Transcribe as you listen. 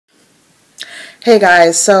Hey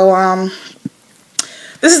guys, so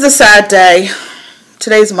this is a sad day.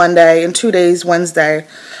 Today's Monday, in 2 days, Wednesday.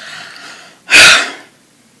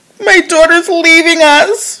 My daughter's leaving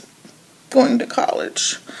us, going to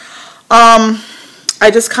college. I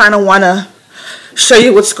just kind of want to show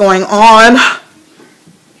you what's going on.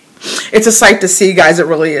 It's a sight to see, guys, it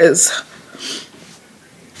really is.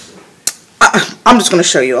 I'm just going to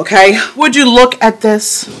show you, okay? Would you look at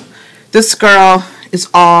this? This girl is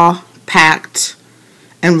all packed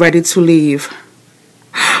and ready to leave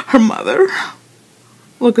her mother.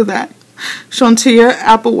 Look at that. Shawntia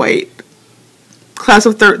Applewhite, class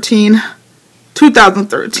of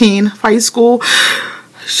 2013, high school.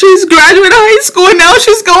 She's graduated high school and now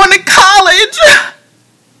she's going to college.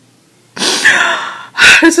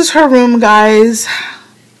 This is her room, guys.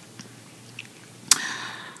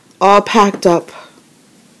 All packed up.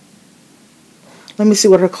 Let me see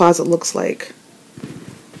what her closet looks like.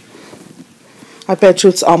 I bet you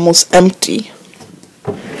it's almost empty.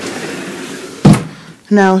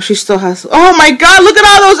 No, she still has... Oh my God, look at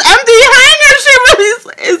all those empty hangers. She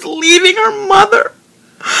really is leaving her mother.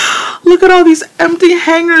 Look at all these empty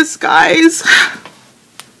hangers, guys.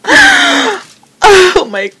 Oh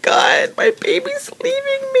my God, my baby's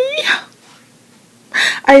leaving me.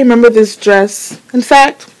 I remember this dress. In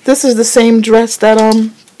fact, this is the same dress that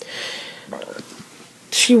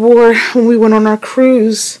she wore when we went on our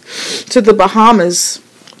cruise to the Bahamas.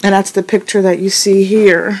 And that's the picture that you see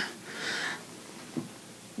here.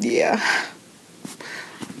 Yeah.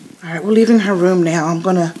 Alright, we're leaving her room now. I'm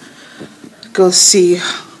gonna go see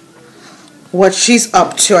what she's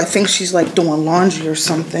up to. I think she's like doing laundry or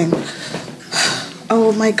something.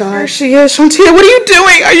 Oh my gosh, she is. Shawntia, what are you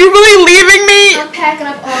doing? Are you really leaving me? I'm packing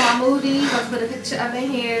up all my moodies. Let's put a picture of it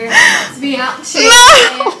here. To be out.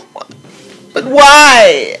 No! But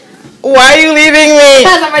why? Why are you leaving me?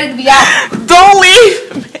 Because I'm ready to be out. Don't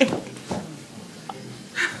leave me.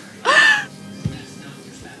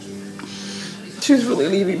 She's really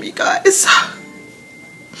leaving me, guys.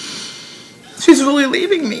 She's really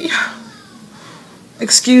leaving me.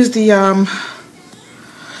 Excuse the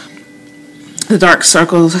dark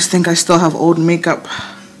circles. I think I still have old makeup.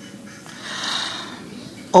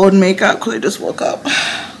 Old makeup because I just woke up.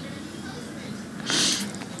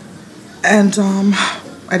 And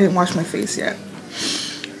I didn't wash my face yet.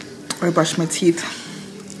 Or brush my teeth.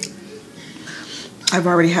 I've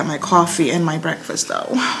already had my coffee and my breakfast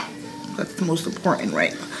though. That's the most important,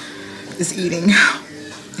 right? Is eating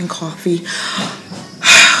and coffee.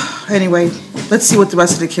 Anyway, let's see what the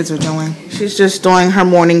rest of the kids are doing. She's just doing her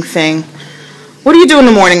morning thing. What do you do in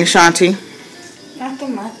the morning, Shanti?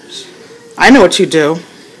 Nothing much. I know what you do.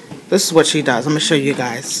 This is what she does. I'm going to show you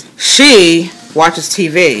guys. She watches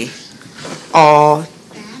TV all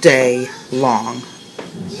day long.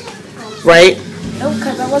 Right? Nope,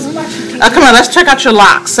 because I wasn't watching TV. Come on, let's check out your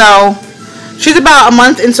locks. So, she's about a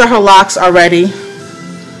month into her locks already.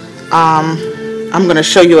 I'm going to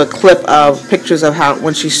show you a clip of pictures of how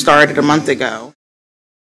when she started a month ago.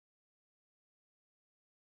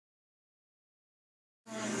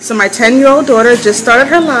 So my 10-year-old daughter just started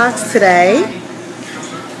her locks today.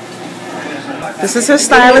 This is her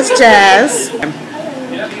stylist, Jazz.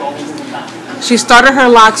 She started her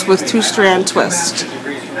locks with 2-strand twist.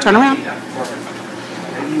 Turn around.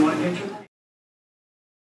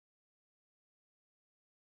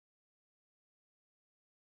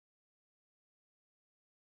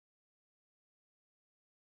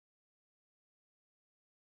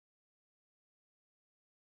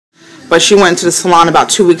 But she went to the salon about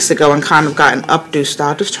 2 weeks ago and kind of got an updo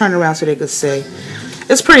style. Just turn around so they could see.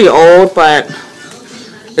 It's pretty old, but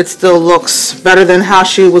it still looks better than how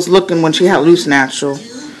she was looking when she had loose natural.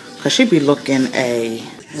 Because she'd be looking a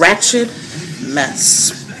ratchet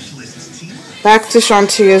mess. Back to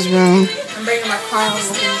Shawntia's room. I'm bringing my car.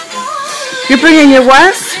 You're bringing your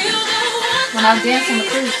what? When I dance on the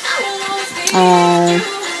cruise. Oh.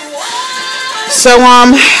 So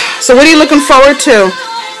what are you looking forward to?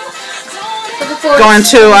 Going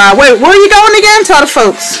to, wait, where are you going again? Tell the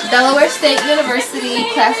folks. Delaware State University,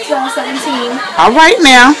 class of 2017. All right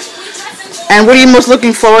now. And what are you most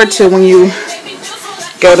looking forward to when you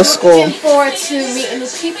go to school? Looking forward to meeting new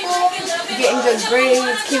people, getting good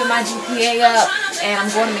grades, keeping my GPA up, and I'm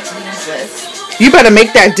going to make the Dean's List. You better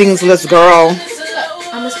make that Dean's List, girl.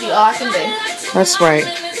 I must be all I can do. That's right.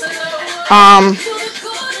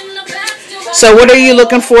 So what are you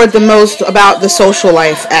looking forward the most about the social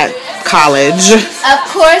life at college? Of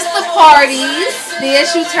course, the parties.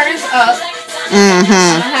 DSU turns up. And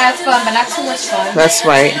has fun, but not too much fun. That's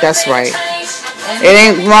right. That's right. It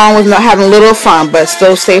ain't wrong with not having a little fun, but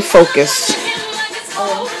still stay focused.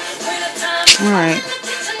 Alright.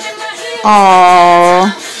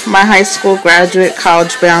 Aww. My high school graduate,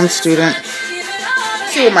 college-bound student.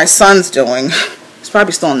 Let's see what my son's doing. He's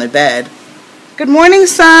probably still in the bed. Good morning,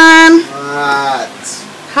 son. What?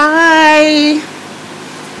 Hi.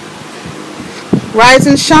 Rise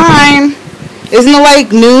and shine. Isn't it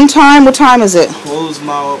like noontime? What time is it? Close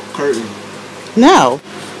my curtain. No.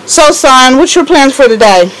 So, son, what's your plans for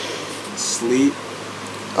today? Sleep.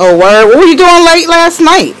 Oh, word. What were you doing late last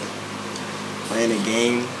night? Playing a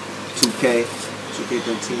game.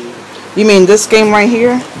 2K13. You mean this game right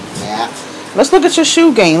here? Yeah. Let's look at your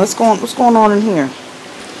shoe game. What's going on in here?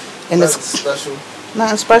 And Nothing it's special.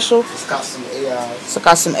 nothing special. It's got some AI. So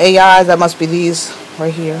got some AIs. That must be these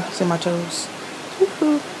right here. See my toes?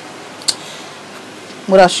 Woo-hoo.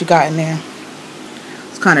 What else you got in there?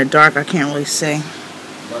 It's kind of dark. I can't really see.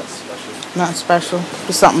 Nothing special. Nothing special.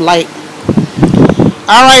 Just something light.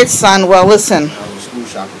 All right, son. Well, listen. I was school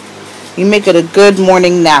shopping. You make it a good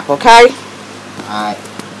morning nap, okay? Alright.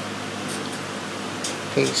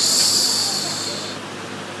 Peace.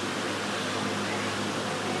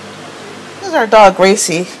 This is our dog,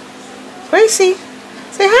 Gracie. Gracie,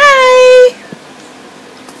 say hi.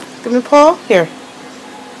 Give me a paw. Here.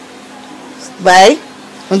 Lay.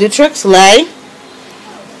 Want to do tricks? Lay.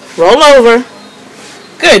 Roll over.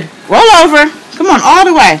 Good. Roll over. Come on, all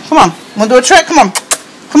the way. Come on. Want to do a trick? Come on.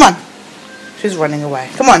 Come on. She's running away.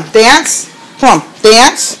 Come on, dance. Come on,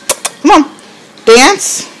 dance. Come on,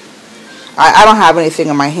 dance. I don't have anything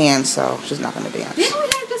in my hand, so she's not going to dance. Didn't we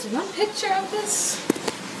have this one picture of this?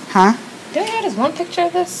 Huh? Didn't we have this one picture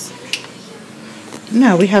of this?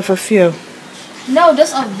 No, we have a few. No,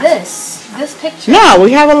 just of this. This picture. No,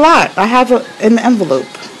 we have a lot. I have an envelope.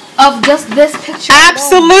 Of just this picture.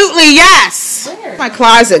 Absolutely, yes. Where? My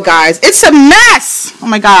closet, guys. It's a mess. Oh,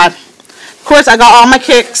 my God. Of course, I got all my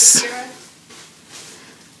kicks.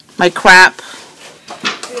 My crap.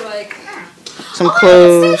 Some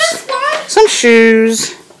clothes. Some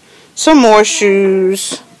shoes. Some more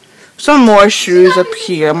shoes. Some more shoes up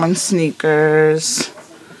here. My sneakers.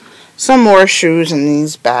 Some more shoes in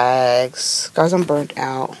these bags. Guys, I'm burnt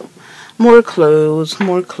out. More clothes.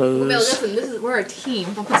 More clothes. Well, listen, we're a team.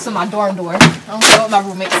 I'll put this on my dorm door. I don't care what my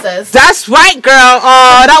roommate says. That's right, girl.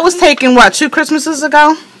 Oh, that was taken, what, 2 Christmases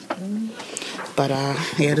ago? But,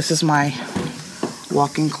 yeah, this is my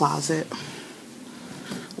walk-in closet.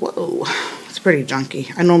 Whoa. It's pretty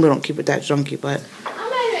junky. I normally don't keep it that junky, but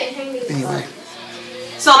anyway.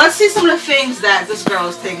 So let's see some of the things that this girl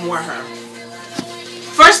is taking with her.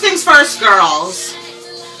 First things first, girls.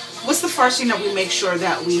 What's the first thing that we make sure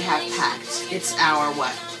that we have packed? It's our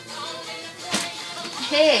what?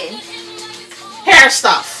 Hey. Hair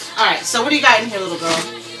stuff. Alright, so what do you got in here, little girl?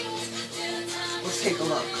 Let's take a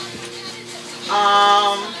look.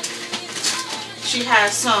 She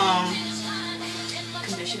has some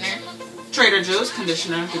Conditioner. Trader Joe's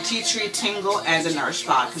conditioner, the Tea Tree Tingle, and the Nourish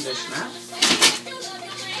Spa conditioner.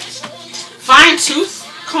 Fine tooth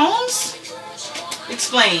combs?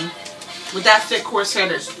 Explain. With that thick coarse hair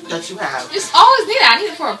that you have. It's always needed. I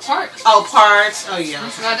need it for a part. Oh, parts. Oh, yeah.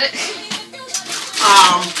 That's about it.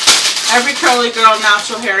 Every curly girl,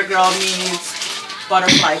 natural hair girl needs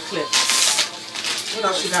butterfly clips. What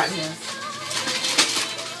else you got in here?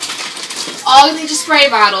 Always need your spray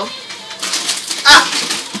bottle.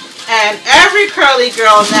 And every curly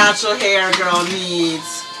girl, natural hair girl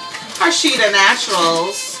needs her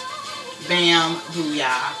ShidaNatural's. Bam,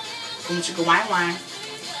 booyah. Boom chicka wine wine.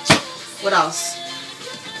 What else?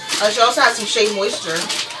 She also has some Shea Moisture.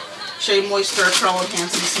 Shea Moisture Curl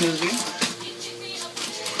Enhancing Smoothie.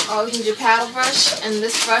 Always need your paddle brush and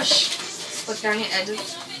this brush. Slick down your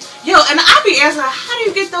edges. Yo, and I be asking her, how do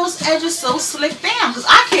you get those edges so slick down? Because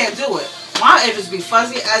I can't do it. My edges be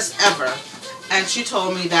fuzzy as ever. And she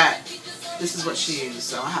told me that this is what she uses,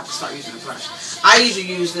 so I have to start using a brush. I usually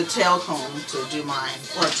use the tail comb to do mine,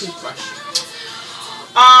 or a toothbrush.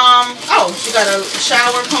 Oh, she got a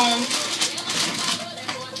shower comb.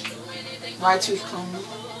 Wide tooth comb.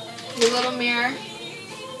 Your little mirror.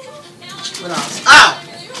 What else? Oh!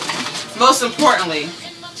 Most importantly,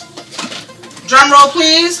 drum roll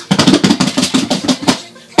please.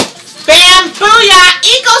 Bam! Booyah!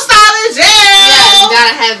 Eco Styling Gel! Yeah, you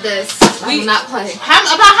gotta have this. I will not play. About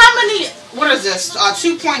how many, what is this?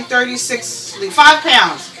 2.36, 5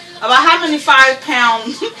 pounds. About how many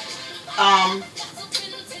 5-pound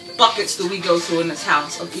buckets do we go through in this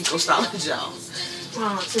house of Eco Styling Gel?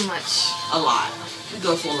 Oh, too much. A lot. We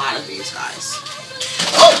go through a lot of these, guys.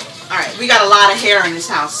 Oh! Alright, we got a lot of hair in this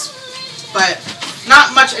house. But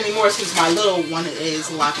not much anymore since my little one is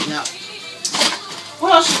locking up.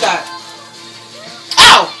 What else you got?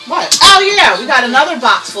 Oh! What? Oh yeah, we got another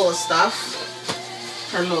box full of stuff.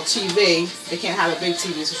 her little TV. They can't have a big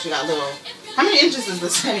TV, so she got little. How many inches is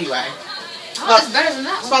this anyway? Oh, it's better than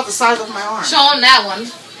that one. It's about the size of my arm. Show them that one.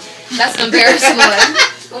 That's an embarrassing one.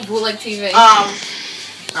 A bootleg TV.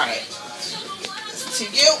 Alright. To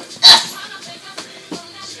you.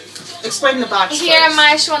 Explain the box Here first. in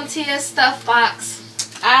my Shawntia stuff box.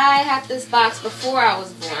 I had this box before I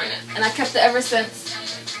was born, and I kept it ever since.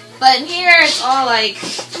 But in here, it's all like,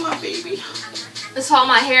 Come on, baby. it's all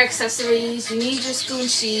my hair accessories. You need your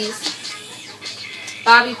scoochies,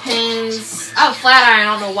 bobby pins. I have a flat iron,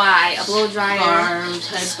 I don't know why. A blow dryer,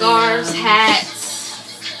 scarves,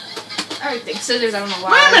 hats, everything. Scissors, I don't know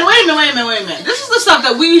why. Wait a minute. This is the stuff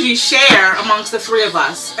that we usually share amongst the three of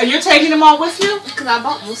us. And you're taking them all with you? Because I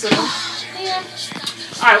bought most of them. Yeah.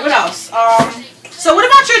 Alright, what else? So what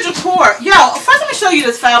about your decor? Yo, first let me show you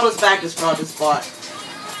this fabulous bag this girl just bought.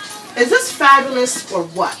 Is this fabulous or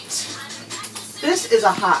what? This is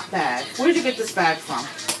a hot bag. Where did you get this bag from?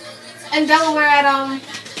 In Delaware at,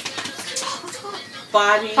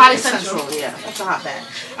 Body Central. Yeah, that's a hot bag.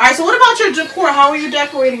 Alright, so what about your decor? How are you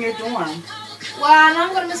decorating your dorm? Well, I know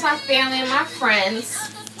I'm going to miss my family and my friends.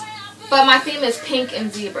 But my theme is pink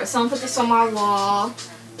and zebra. So I'm going to put this on my wall.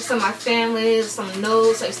 Some of my family, some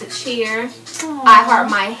notes I used to cheer. Aww. I heart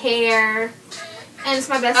my hair. And it's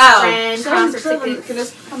my best friend. Concert tickets. Can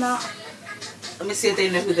this come out? Let me see if they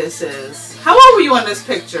know who this is. How old were you in this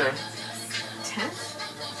picture? 10?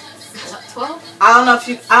 What, 12? I don't know if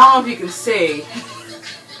you can see.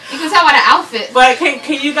 You can tell by the outfit. But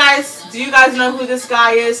can you guys, do you guys know who this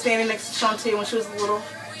guy is standing next to Shawntia when she was little?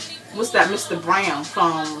 What's that? Mr. Brown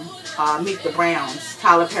from Meet the Browns.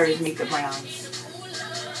 Tyler Perry's Meet the Browns.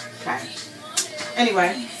 Okay.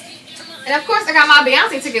 Anyway. And of course I got my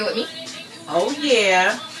Beyonce ticket with me. Oh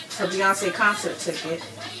yeah. Her Beyonce concert ticket.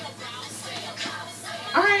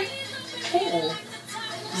 Alright. Cool.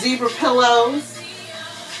 Zebra pillows.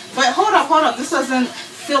 But hold up. This doesn't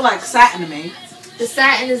feel like satin to me. The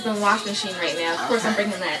satin is the wash machine right now. Of course I'm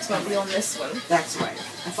bringing that. It's going to be on this one. That's right.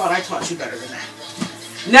 I thought I taught you better than that.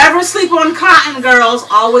 Never sleep on cotton, girls.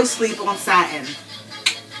 Always sleep on satin.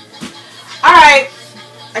 Alright.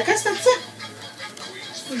 I guess that's it.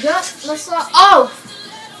 Yep. Let's oh!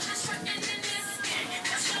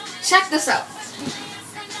 Check this out.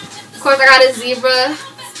 Of course I got a zebra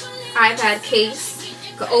iPad case.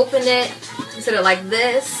 You can open it. Consider it like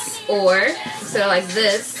this. Or consider it like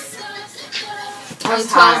this. Only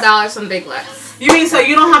 $12 from Big Lex. You mean so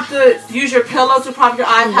you don't have to use your pillow to prop your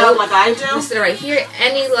iPad like I do? Consider it right here.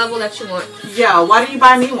 Any level that you want. Yo, why don't you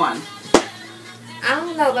buy me one? I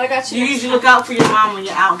don't know, but I got you. You usually look out for your mom when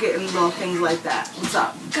you're out getting little things like that. What's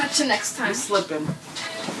up? Got you next time. I'm slipping.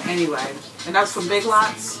 Anyway, and that's from Big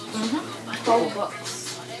Lots? Mm-hmm.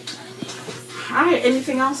 $12. Alright,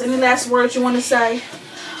 anything else? Any last words you want to say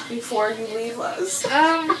before you leave us?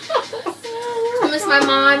 I miss my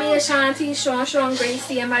mommy, Ashanti, Sean,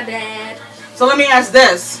 Gracie, and my dad. So let me ask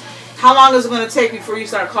this. How long is it going to take before you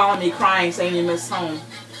start calling me crying saying you miss home?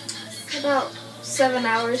 About 7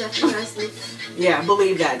 hours after you guys leave. Yeah,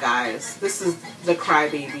 believe that, guys. This is the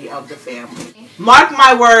crybaby of the family. Mark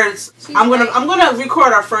my words. I'm gonna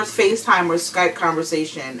record our first FaceTime or Skype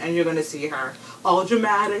conversation, and you're gonna see her all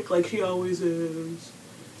dramatic like she always is.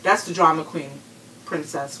 That's the drama queen,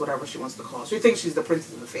 princess, whatever she wants to call. She thinks she's the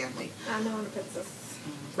princess of the family. I know I'm the princess.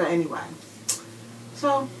 But anyway,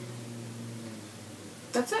 so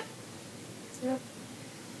that's it. Yep.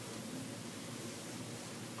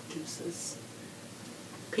 Deuces.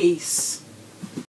 Peace.